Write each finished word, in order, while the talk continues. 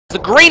The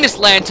greenest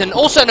lantern,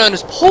 also known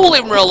as Paul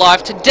in real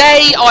life.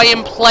 Today I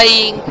am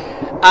playing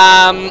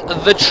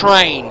The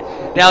Train.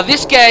 Now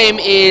this game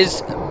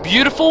is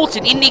beautiful, it's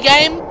an indie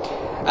game.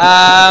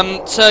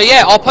 So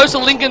yeah, I'll post a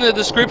link in the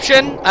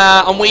description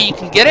on where you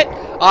can get it.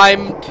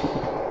 On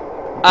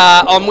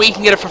where you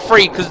can get it for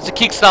free, because it's a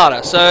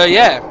Kickstarter. So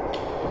yeah,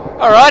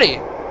 alrighty.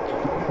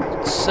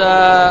 Let's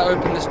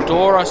open this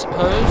door, I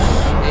suppose.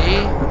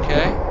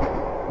 Okay.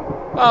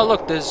 Oh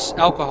look, there's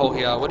alcohol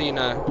here. What do you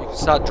know? You can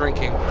start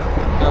drinking.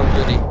 Oh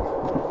goody.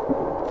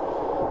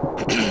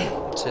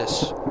 What's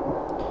this?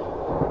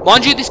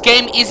 Mind you, this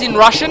game is in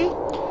Russian.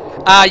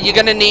 You're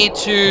gonna need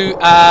to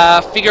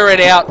figure it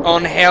out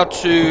on how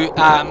to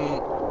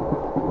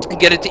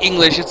get it to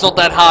English. It's not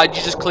that hard.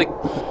 You just click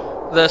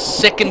the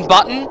second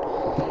button,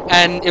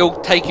 and it'll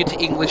take you to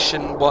English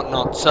and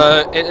whatnot.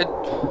 So,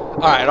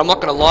 all right. I'm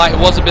not gonna lie. It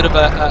was a bit of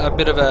a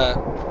bit of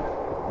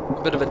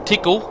a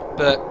tickle,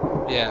 but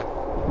yeah.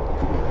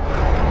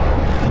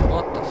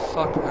 What the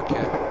fuck?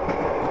 Okay.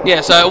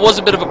 Yeah. So it was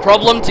a bit of a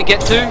problem to get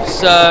to.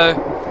 So,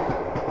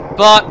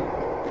 but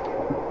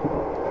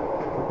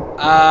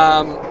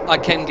I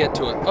can get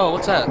to it. Oh,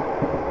 what's that?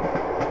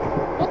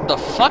 What the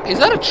fuck? Is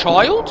that a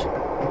child?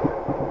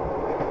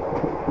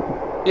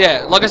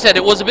 Yeah, like I said,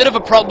 it was a bit of a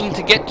problem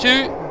to get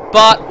to,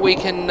 but we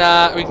can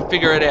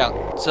figure it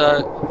out.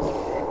 So,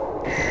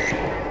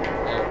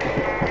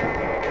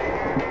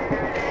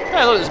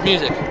 hey, look, there's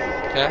music.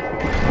 Okay.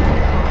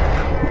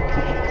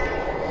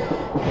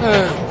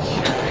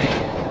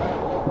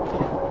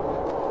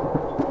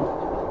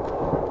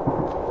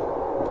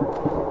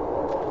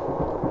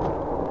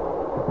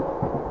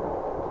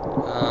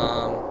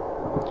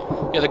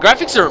 Yeah, the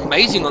graphics are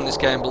amazing on this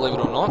game, believe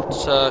it or not.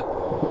 So,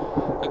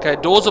 okay,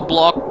 doors are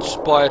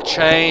blocked by a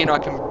chain. I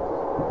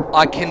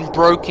can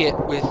broke it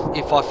with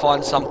if I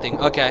find something.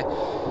 Okay.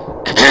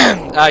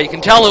 You can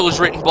tell it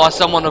was written by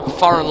someone of a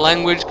foreign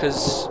language,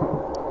 because,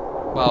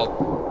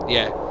 well,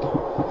 yeah.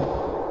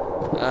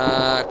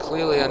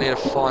 Clearly I need to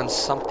find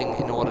something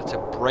in order to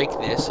break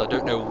this. I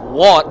don't know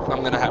what I'm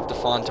going to have to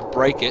find to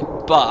break it,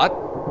 but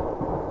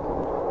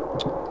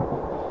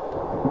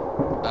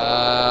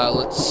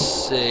let's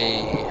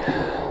see.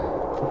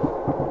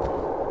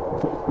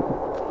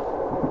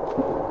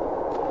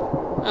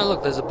 Oh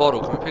look, there's a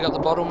bottle. Can we pick up the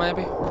bottle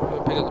maybe? Can we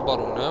pick up the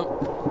bottle? No.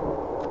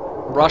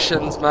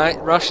 Russians, mate.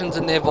 Russians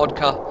and their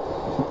vodka.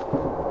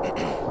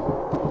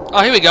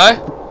 Oh, here we go.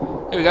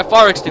 Here we go.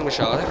 Fire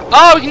extinguisher, I think.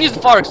 Oh, we can use the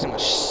fire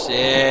extinguisher.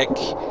 Sick.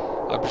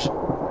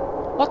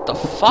 What the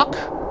fuck?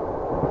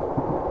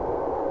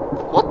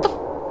 What the...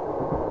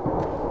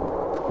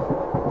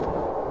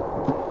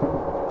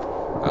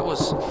 That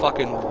was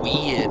fucking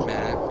weird,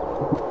 man.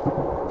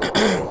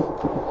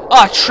 Oh,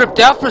 I tripped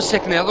out for a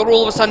second there. I thought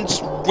all of a sudden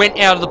just went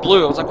out of the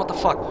blue. I was like, what the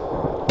fuck?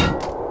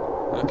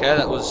 Okay,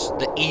 that was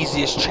the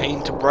easiest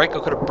chain to break. I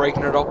could have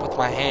broken it up with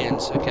my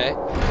hands, okay.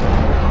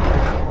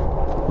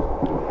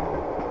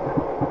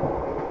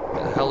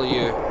 Where the hell are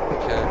you?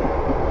 Okay.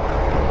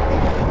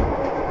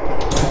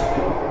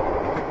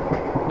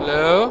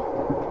 Hello?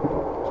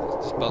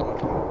 This button.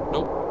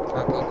 Nope,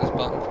 can't click this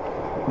button.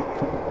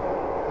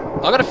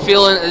 I got a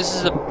feeling this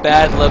is a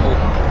bad level.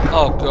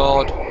 Oh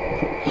god.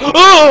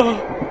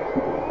 Oh!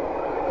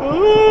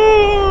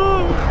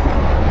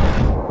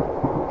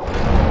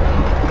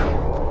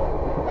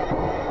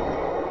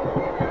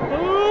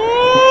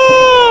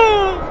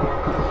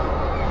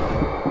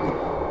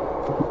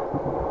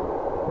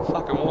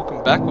 Fucking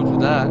walking backwards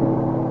with that.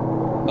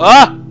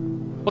 Ah!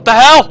 What the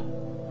hell?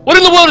 What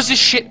in the world is this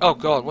shit? Oh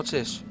god, what's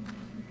this?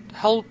 The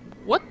hell?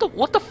 What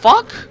the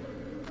fuck?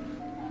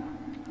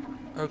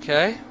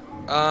 Okay.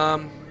 I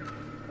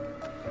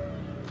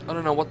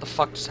don't know what the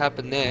fuck just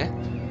happened there.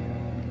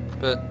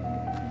 But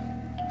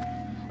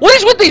what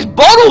is with these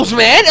bottles,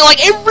 man? Like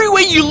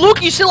everywhere you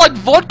look, you see like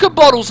vodka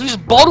bottles and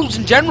just bottles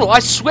in general. I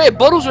swear,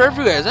 bottles are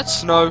everywhere. Is that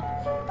snow?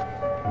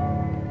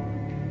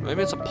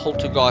 Maybe it's a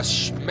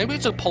poltergeist. Maybe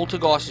it's a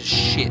poltergeist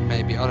shit.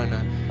 Maybe, I don't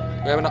know.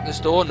 Can we open up this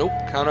door? Nope,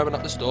 can't open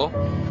up this door.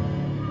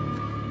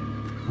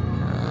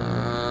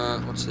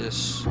 What's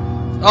this?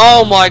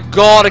 Oh my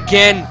god,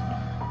 again!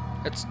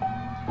 It's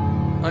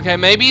okay.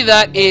 Maybe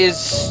that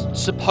is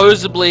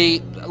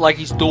supposedly like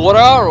his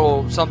daughter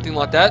or something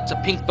like that. It's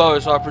a pink bow,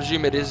 so I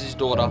presume it is his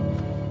daughter.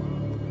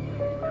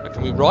 But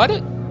can we ride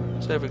it?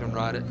 Let's see if we can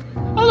ride it.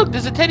 Oh look,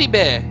 there's a teddy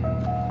bear.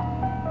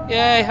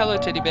 Yay, hello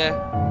teddy bear.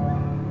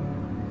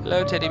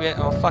 Hello teddy bear.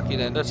 Oh fuck you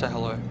then, don't say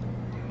hello.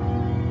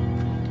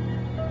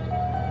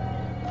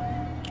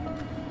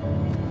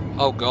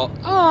 Oh god.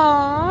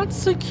 Aww, it's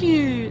so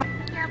cute.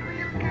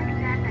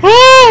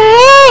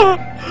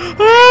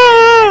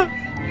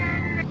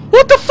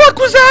 What the fuck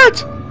was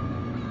that?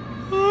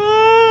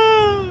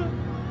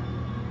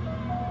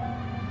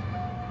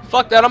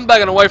 Fuck that, I'm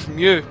backing away from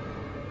you.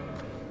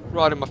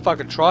 Riding my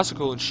fucking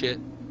tricycle and shit.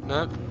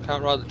 No,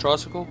 can't ride the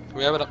tricycle. Can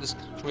we open up this?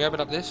 Can we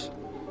open up this?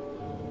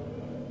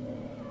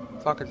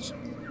 It's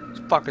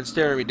fucking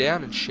staring me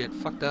down and shit.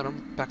 Fuck that,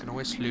 I'm backing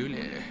away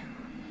slowly.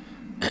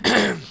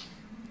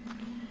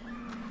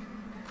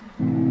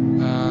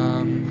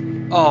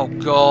 Oh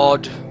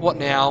god, what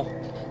now?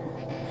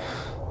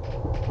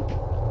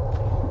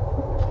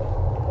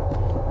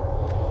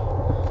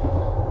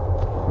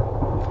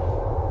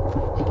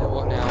 Okay,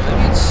 what now?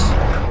 Maybe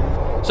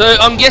it's... So,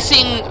 I'm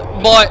guessing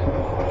my...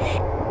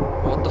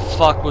 What the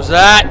fuck was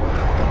that?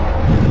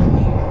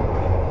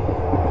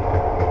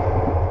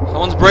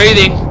 Someone's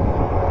breathing.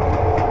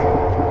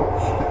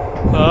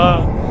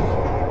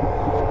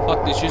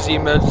 Fuck this, use the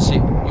emergency.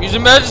 Use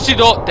emergency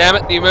door! Damn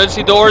it, the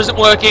emergency door isn't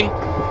working.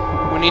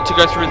 We need to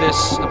go through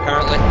this,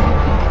 apparently.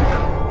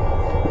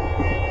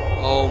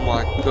 Oh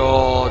my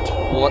god.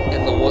 What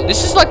in the world?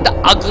 This is like the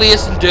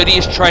ugliest and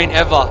dirtiest train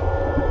ever.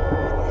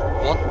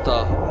 What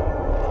the?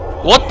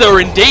 What the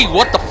indeed?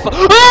 What the fuck?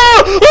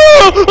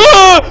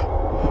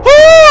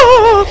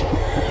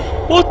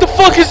 What the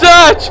fuck is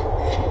that?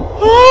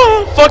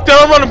 Fuck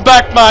that, I'm running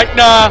back, mate.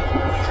 Nah.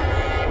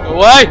 Go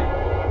away.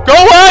 Go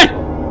away.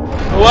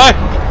 Go away.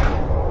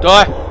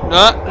 Die.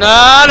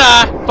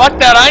 Nah. Fuck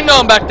that, I ain't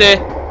going back there.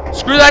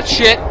 Screw that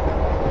shit.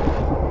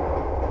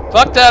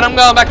 Fuck that, I'm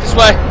going back this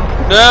way.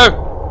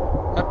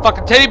 No. That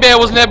fucking teddy bear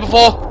wasn't there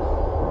before.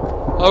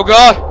 Oh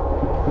god.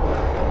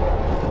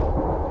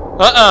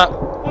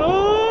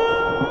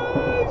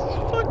 This is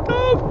fucked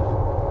up.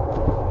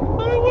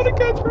 I don't want to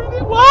go through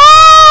this.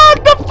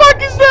 What the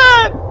fuck is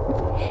that?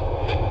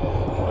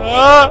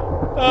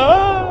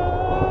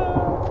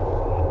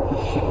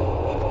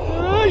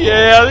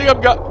 Yeah, I think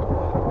I've got...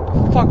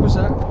 What the fuck was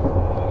that?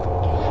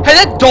 Hey,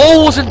 that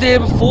door wasn't there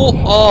before.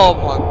 Oh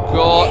my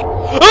god.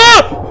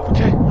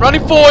 Okay, I'm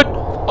running forward.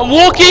 I'm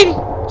walking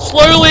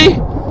slowly.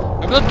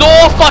 Open the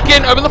door,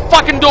 fucking. Open the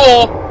fucking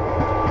door.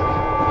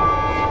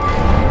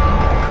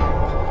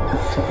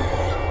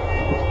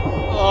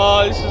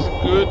 Oh, this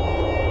isn't good.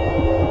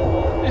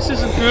 This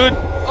isn't good.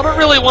 I don't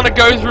really want to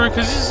go through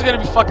because this is going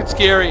to be fucking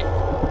scary.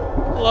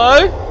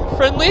 Hello?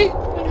 Friendly?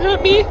 Don't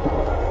hurt me.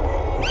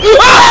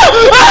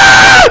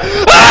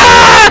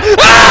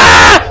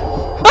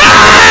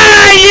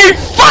 You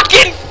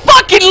fucking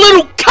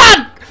little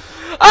cunt!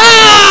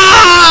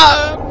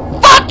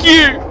 Fuck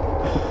you!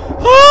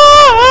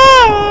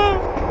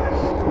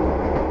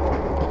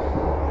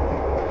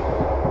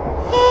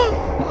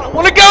 I don't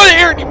want to go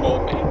there anymore,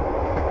 man.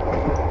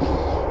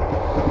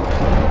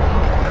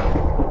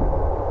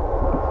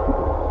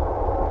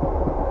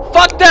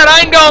 Fuck that,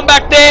 I ain't going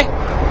back there.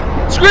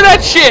 Screw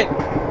that shit.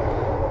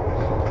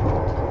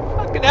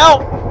 Fucking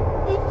hell.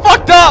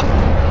 Fucked up.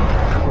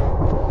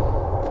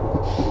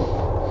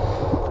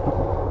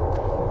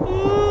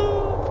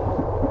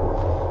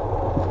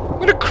 I'm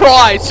gonna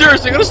cry.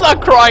 Seriously, I'm gonna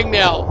start crying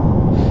now.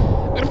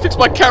 I'm gonna fix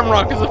my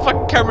camera because the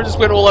fucking camera just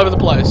went all over the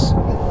place.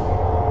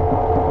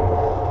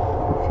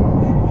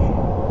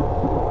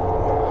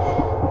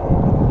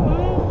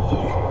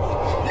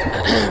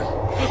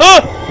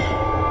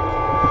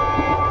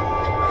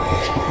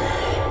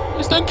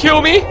 Please don't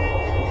kill me.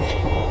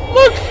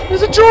 Look,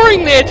 there's a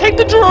drawing there. Take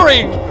the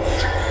drawing.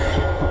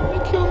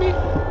 Don't kill me.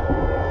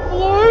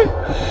 Hello?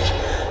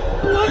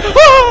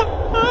 Hello?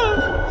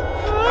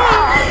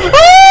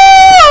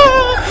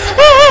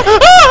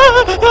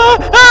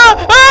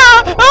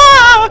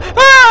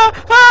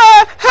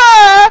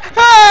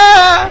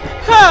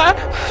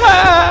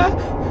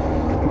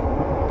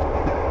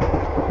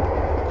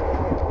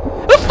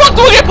 The fuck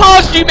do I get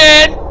past you,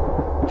 man?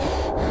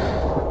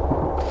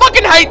 I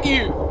fucking hate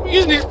you. We're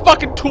using this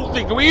fucking tool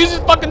thing. Can we use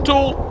this fucking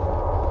tool?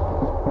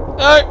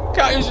 No,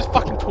 can't use this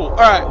fucking tool.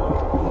 Alright.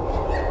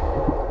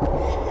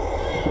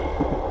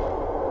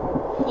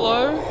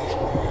 Hello?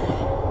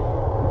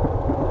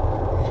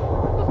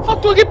 How the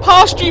fuck do I get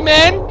past you,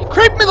 man? You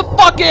creep me the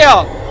fuck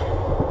out!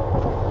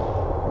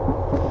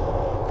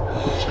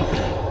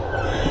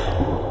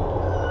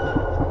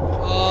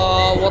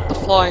 Oh, what the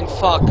flying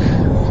fuck?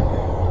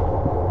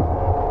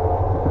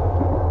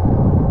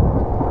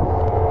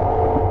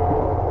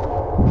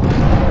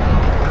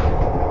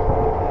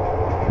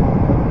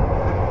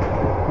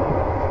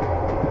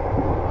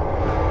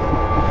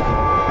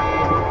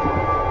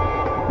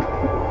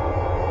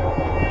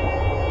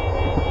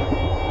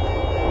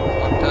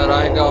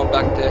 I ain't going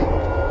back there.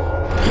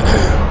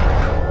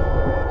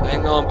 I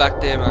ain't going back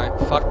there, mate.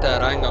 Fuck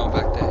that, I ain't going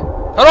back there.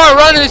 How do I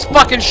run in this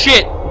fucking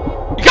shit?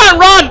 You can't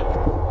run!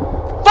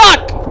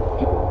 Fuck!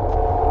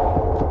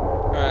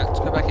 Alright, let's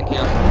go back in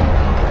here.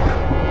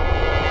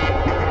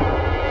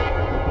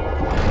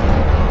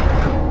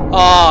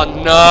 Oh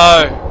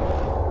no!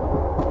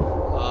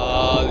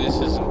 Oh, this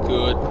isn't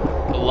good.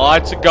 The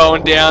lights are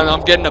going down.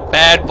 I'm getting a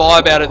bad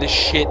vibe out of this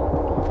shit.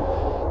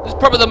 This is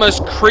probably the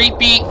most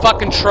creepy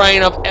fucking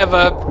train I've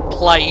ever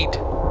played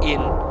in.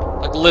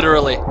 Like,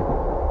 literally.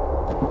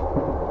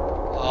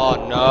 Oh,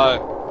 no.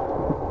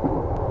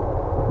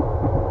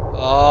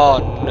 Oh,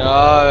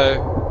 no.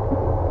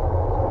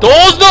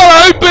 Door's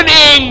not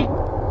opening!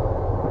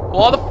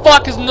 Why the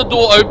fuck isn't the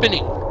door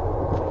opening?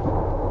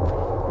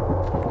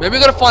 Maybe we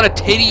gotta find a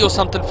teddy or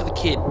something for the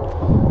kid.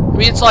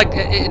 Maybe it's like,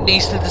 it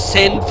needs to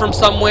descend from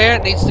somewhere.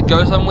 It needs to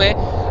go somewhere.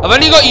 I've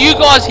only got you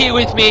guys here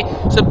with me,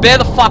 so bear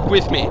the fuck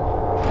with me.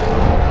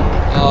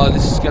 Oh,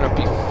 this is gonna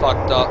be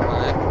fucked up,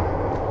 man.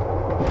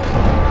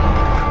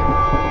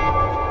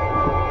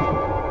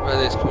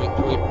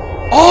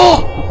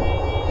 Oh!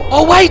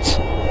 Oh, wait!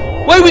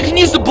 Wait, we can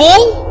use the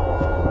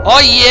ball? Oh,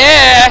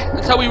 yeah!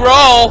 That's how we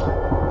roll.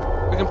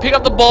 We can pick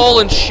up the ball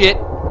and shit.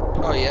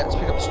 Oh, yeah, let's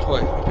pick up this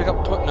toy. Pick up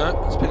the toy. No,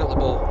 let's pick up the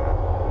ball.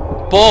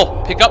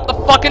 Ball! Pick up the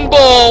fucking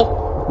ball!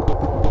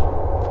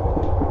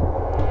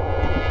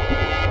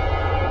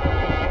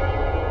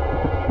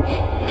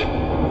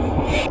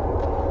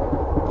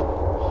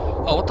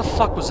 Oh, what the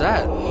fuck was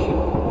that?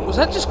 Was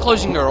that just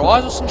closing your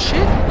eyes or some shit?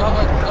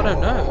 I don't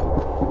know.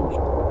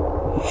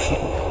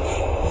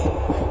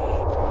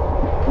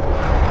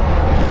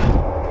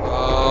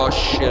 Oh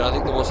shit, I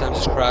think the Warzone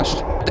just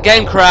crashed. The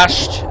game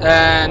crashed,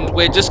 and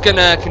we're just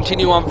gonna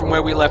continue on from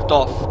where we left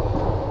off.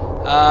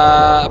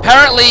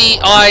 Apparently,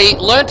 I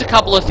learnt a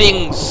couple of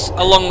things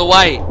along the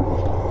way.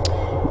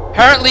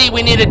 Apparently,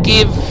 we need to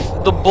give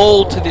the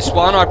ball to this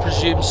one, I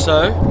presume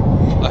so.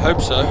 I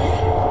hope so.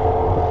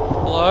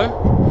 Hello?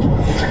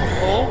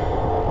 Ball?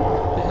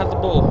 We have the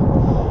ball.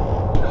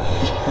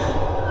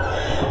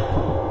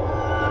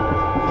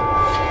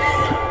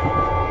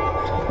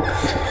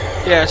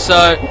 Yeah,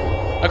 so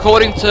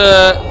according to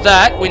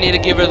that, we need to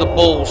give her the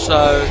ball,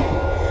 so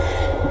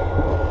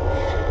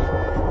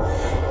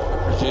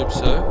I presume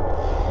so.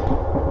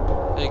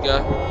 There you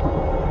go.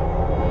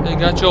 There you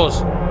go, it's yours.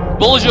 The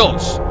ball is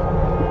yours.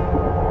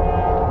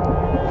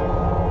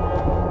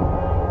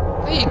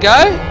 There you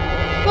go.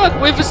 Look,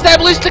 we've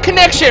established a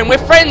connection. We're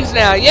friends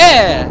now.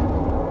 Yeah.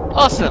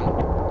 Awesome.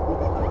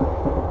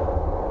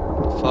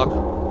 Fuck.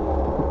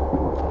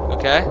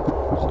 Okay.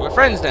 So we're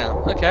friends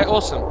now. Okay,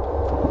 awesome.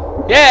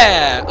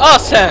 Yeah.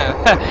 Awesome.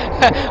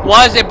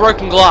 Why is there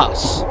broken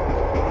glass?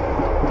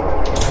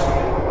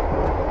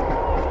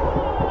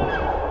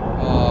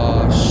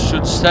 Oh,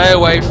 should stay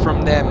away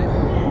from them.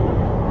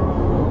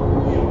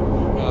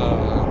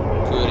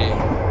 Oh, goody.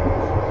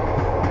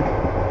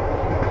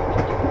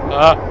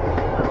 I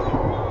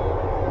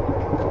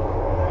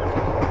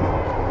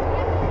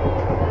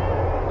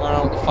don't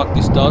know what the fuck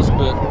this does,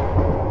 but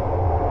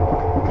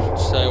should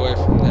stay away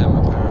from them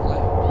apparently.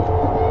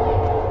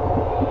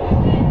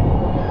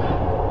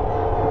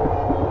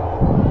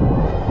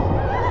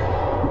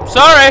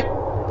 Sorry!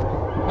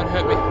 Don't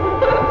hurt me.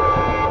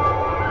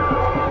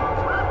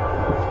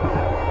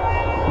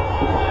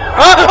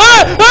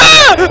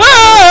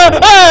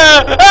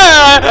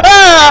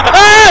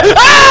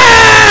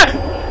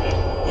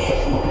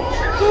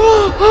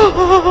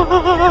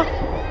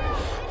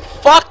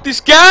 Fuck this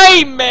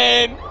game,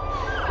 man!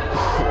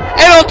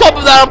 And on top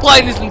of that, I'm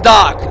playing this in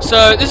dark,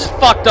 so this is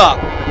fucked up.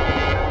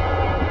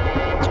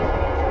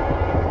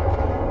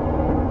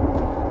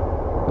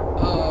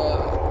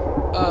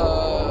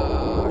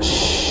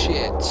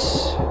 Shit.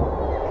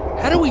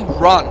 How do we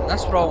run?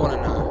 That's what I want to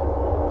know.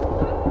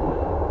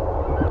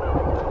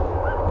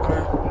 I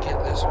don't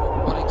get this.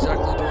 What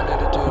exactly do I need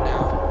to do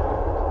now?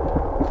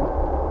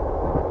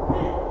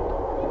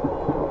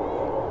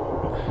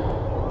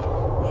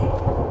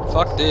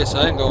 Fuck this, I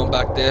ain't going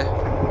back there.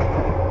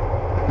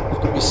 There's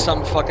gonna be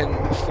some fucking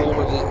form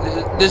of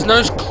it. There's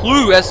no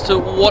clue as to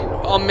what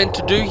I'm meant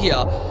to do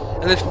here.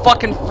 And it's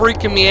fucking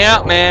freaking me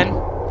out, man.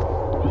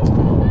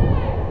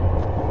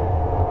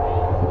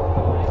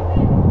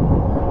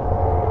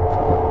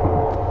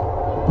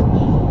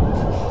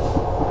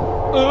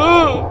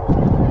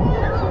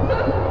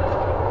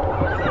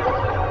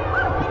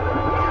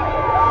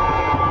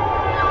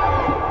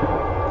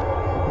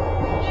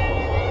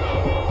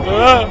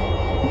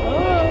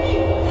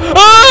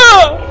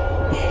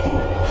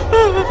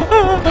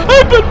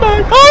 Open,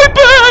 mate!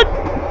 Open!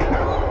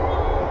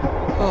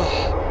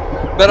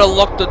 Oh, better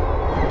lock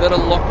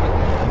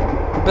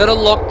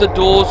the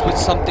doors with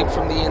something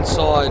from the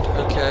inside.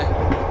 Okay.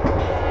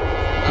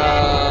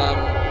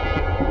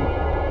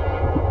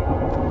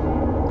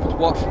 With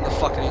what from the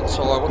fucking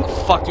inside? What the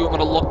fuck do you want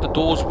me to lock the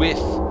doors with?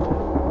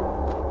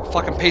 A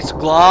fucking piece of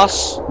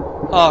glass?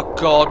 Oh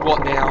god,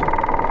 what now?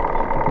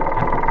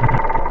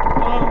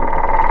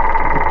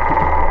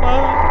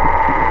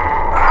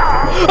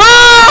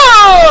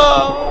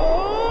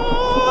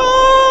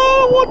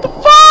 What the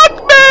fuck,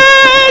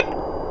 man?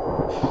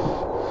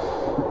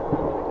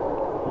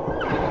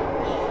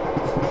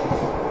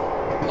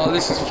 Oh,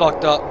 this is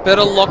fucked up.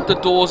 Better lock the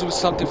doors with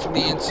something from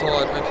the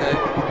inside. Okay.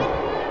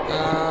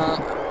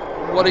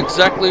 What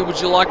exactly would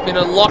you like me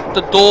to lock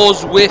the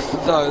doors with,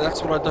 though?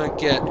 That's what I don't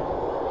get.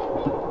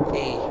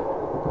 E.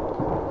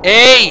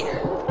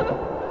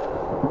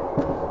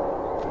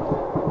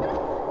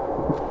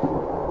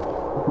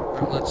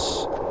 Right,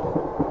 let's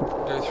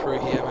go through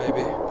here,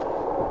 maybe.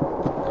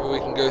 Maybe we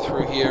can go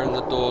through here and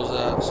the doors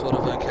are sort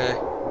of okay.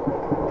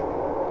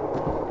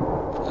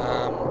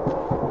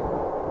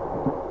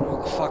 What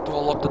the fuck do I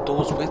lock the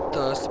doors with,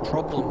 though? That's the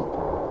problem.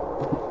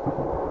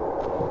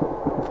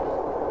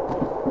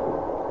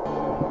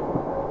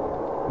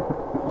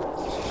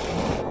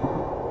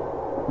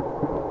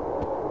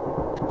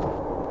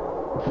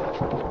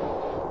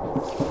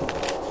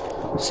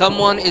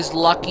 Someone is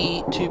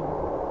lucky to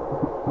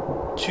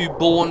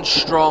born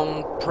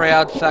strong,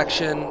 proud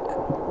faction,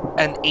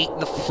 and eat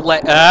the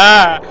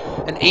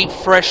and eat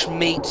fresh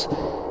meat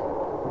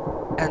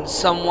and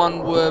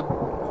someone were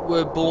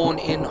born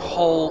in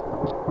whole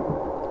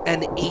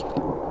and eat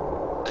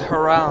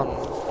Quran.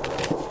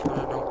 I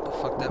don't know what the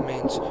fuck that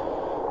means,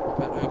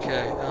 but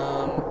okay.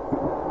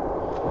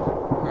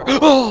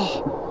 Oh,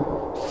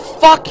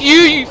 fuck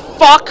you, you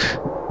fuck,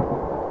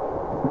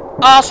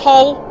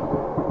 asshole.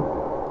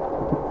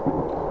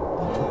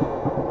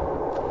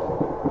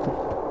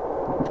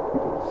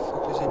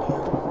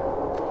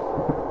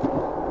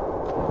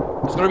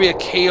 There's gotta be a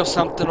key or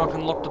something I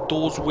can lock the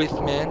doors with,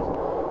 man.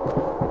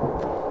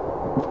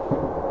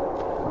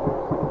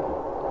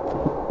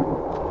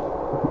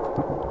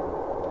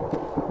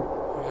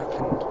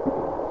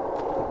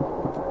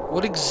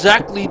 What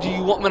exactly do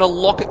you want me to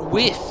lock it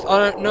with?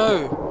 I don't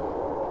know.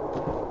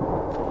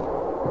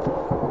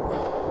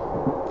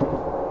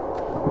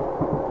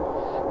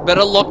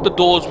 Better lock the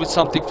doors with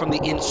something from the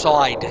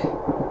inside.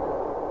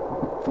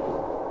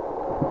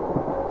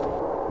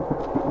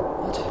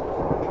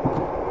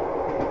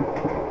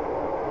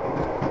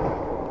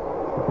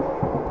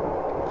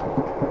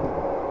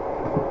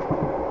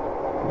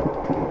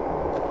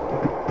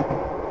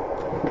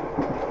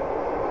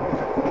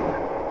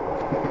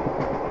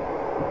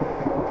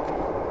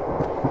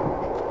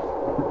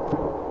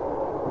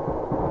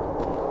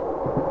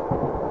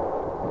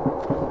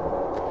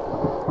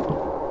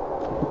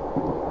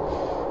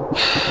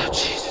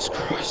 Jesus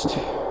Christ.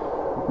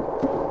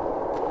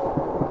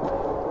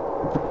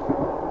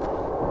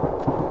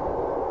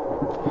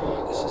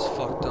 This is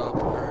fucked up.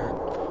 Alright.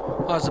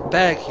 Oh, there's a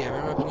bag here.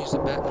 Remember I can use the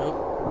bag? Nope.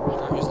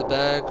 Can't use the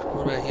bag.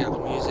 What about here?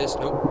 Can we use this?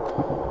 Nope.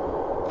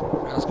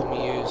 What else can we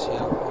use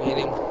here?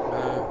 Anything?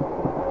 No.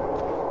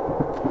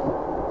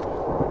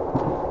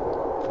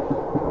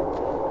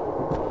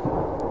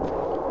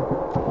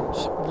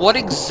 What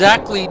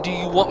exactly do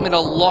you want me to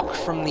lock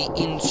from the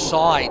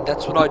inside?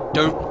 That's what I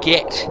don't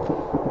get.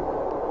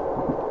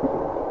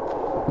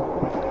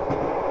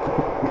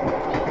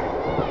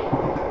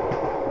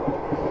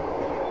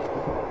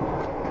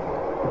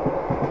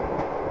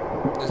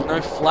 There's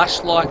no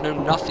flashlight, no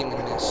nothing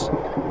in this.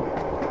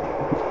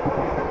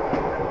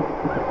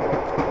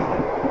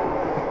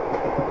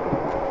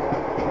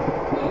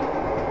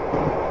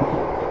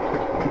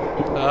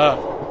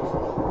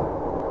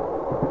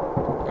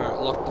 Alright,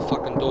 lock the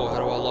fucking door. How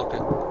do I lock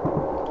it?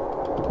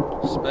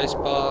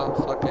 Spacebar,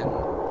 fucking...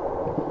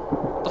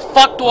 The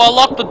fuck do I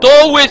lock the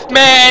door with,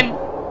 man?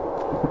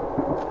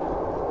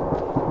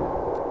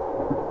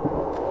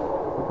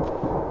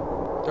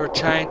 Is there a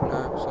chain?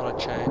 No, it's not a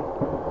chain.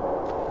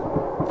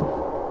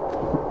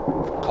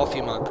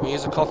 Coffee mug. Can we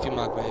use a coffee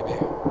mug, maybe?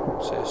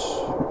 What's this?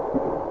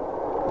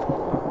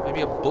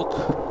 Maybe a book?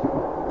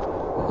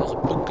 How's a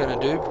book gonna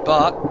do?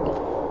 But...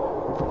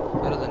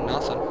 better than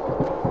nothing.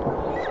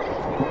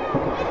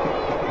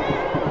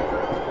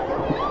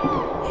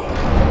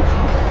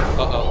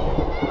 Uh-oh.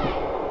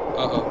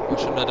 Uh-oh. I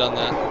shouldn't have done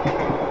that.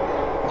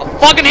 I'll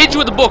fucking hit you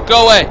with the book.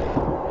 Go away.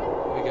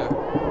 Here we go.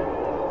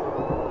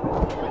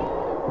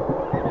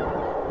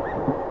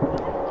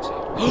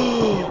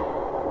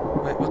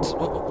 Wait, what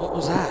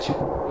was that?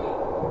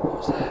 What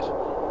was that?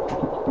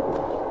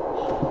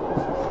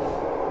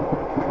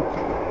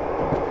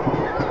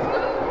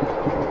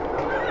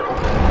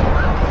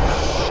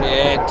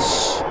 Shit.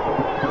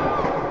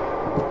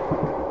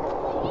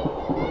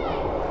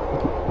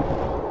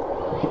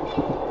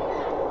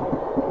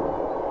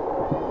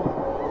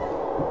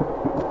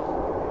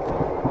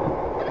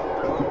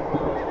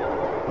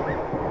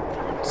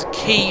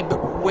 Key, but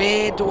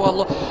where do I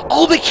look?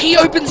 Oh, the key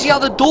opens the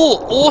other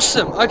door.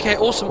 Awesome. Okay,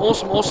 awesome,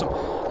 awesome, awesome.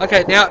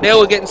 Okay, now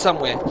we're getting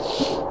somewhere.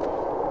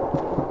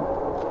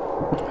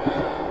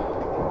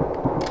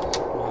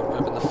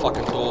 Open the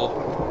fucking door.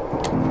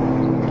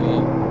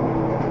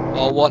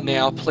 Oh, what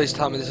now? Please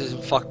tell me this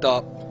isn't fucked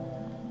up.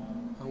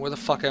 Where the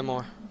fuck am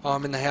I? Oh,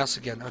 I'm in the house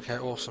again. Okay,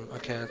 awesome.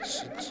 Okay,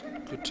 it's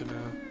good to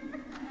know.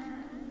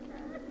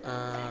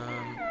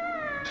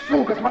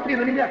 Сука, смотри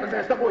на меня, когда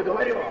я с тобой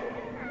говорю.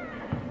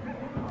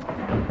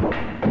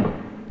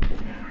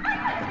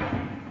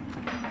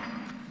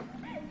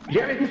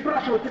 Я ведь не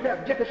спрашиваю тебя,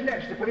 где ты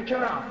шляешься по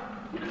вечерам.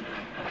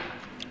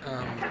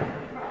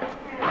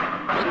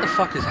 What the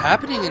fuck is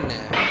happening in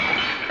there?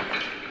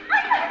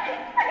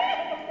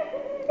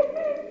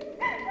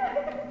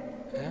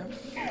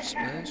 F,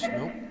 space,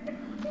 nope.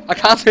 I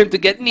can't seem to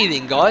get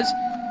anything, guys.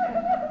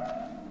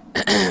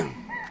 I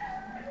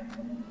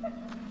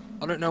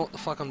don't know what the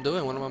fuck I'm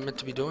doing. What am I meant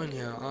to be doing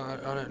here?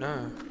 I don't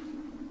know.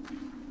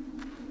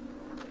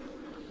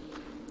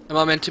 Am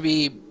I meant to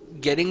be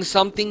getting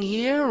something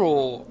here,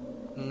 or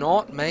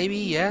not? Maybe,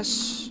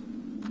 yes.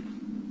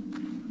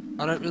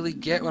 I don't really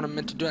get what I'm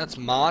meant to do. That's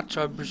March,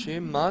 I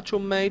presume. March or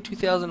May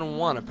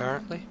 2001,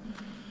 apparently.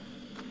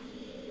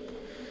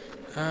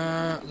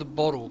 The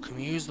bottle. Can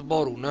we use the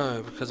bottle?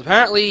 No, because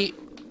apparently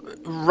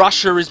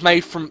Russia is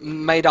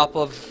made up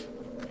of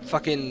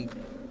fucking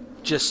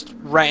just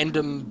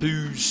random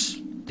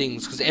booze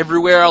things. Because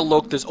everywhere I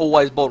look, there's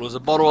always bottles. A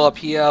bottle up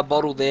here, a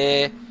bottle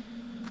there.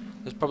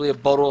 There's probably a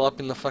bottle up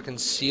in the fucking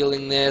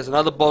ceiling there. There's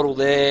another bottle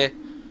there.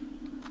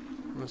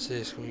 What's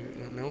this? Can we...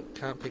 Nope,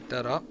 can't pick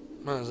that up.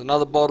 Oh, there's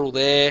another bottle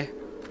there.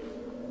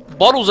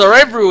 Bottles are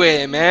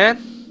everywhere, man.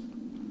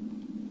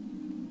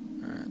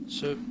 Alright,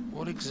 so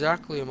what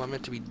exactly am I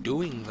meant to be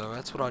doing, though?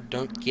 That's what I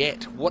don't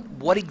get.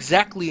 What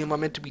exactly am I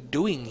meant to be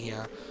doing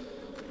here?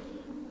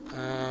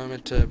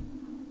 Meant to...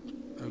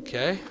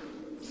 Okay.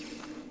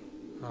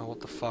 Oh,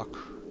 what the fuck?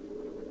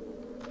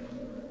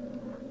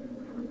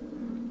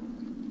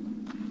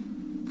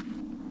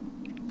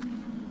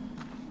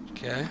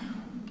 Okay.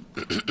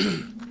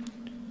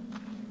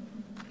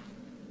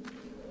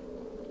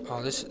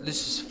 Oh, this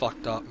is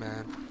fucked up,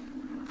 man.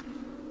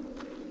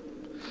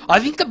 I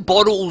think the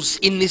bottles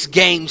in this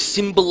game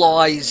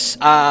symbolize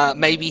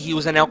maybe he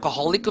was an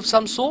alcoholic of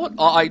some sort.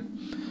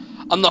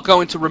 I'm not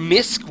going to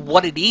remiss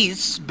what it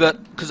is,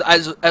 but because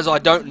as I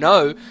don't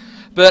know,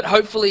 but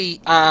hopefully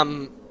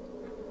I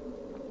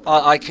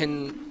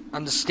can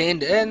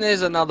understand it. And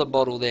there's another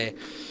bottle there.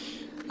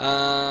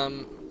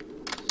 Oh,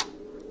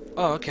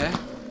 okay,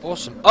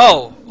 awesome.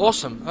 Oh,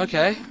 awesome.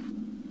 Okay,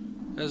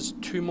 there's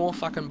 2 more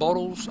fucking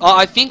bottles. Oh,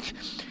 I think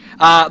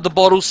the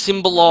bottles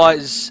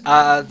symbolize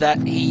that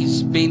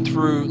he's been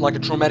through like a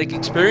traumatic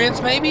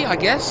experience. Maybe, I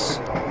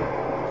guess.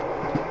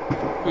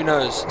 Who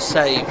knows?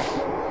 Save.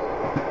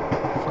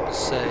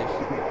 Save.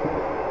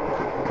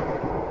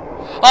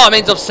 Oh, it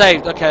means I've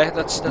saved. Okay,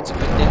 that's a good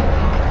thing.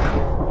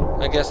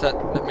 I guess that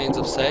means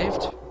I've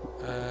saved.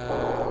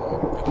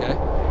 Okay.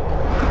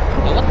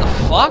 Oh, what the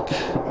fuck?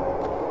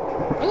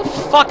 Where the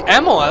fuck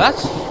am I?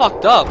 That's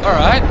fucked up.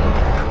 Alright.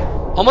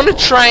 I'm on a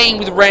train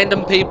with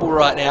random people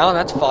right now, and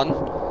that's fun.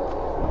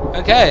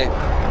 Okay.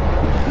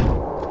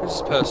 Who's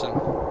this person?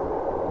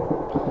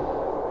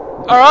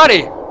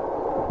 Alrighty.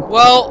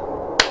 Well,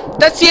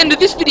 that's the end of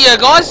this video,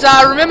 guys.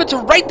 Remember to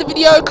rate the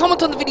video,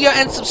 comment on the video,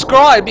 and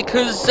subscribe,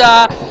 because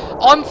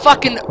I'm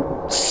fucking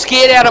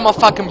scared out of my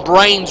fucking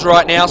brains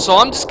right now. So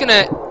I'm just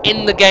gonna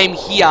end the game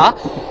here,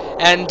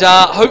 and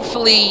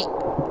hopefully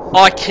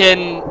I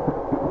can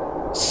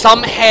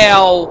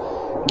somehow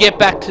get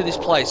back to this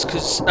place,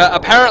 because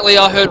apparently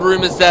I heard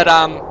rumors that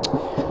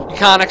you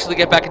can't actually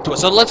get back into it.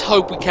 So let's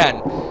hope we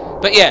can.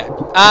 But yeah,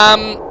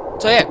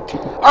 so yeah.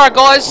 Alright,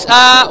 guys.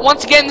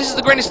 Once again, this is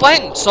the Greenest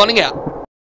Lantern signing out.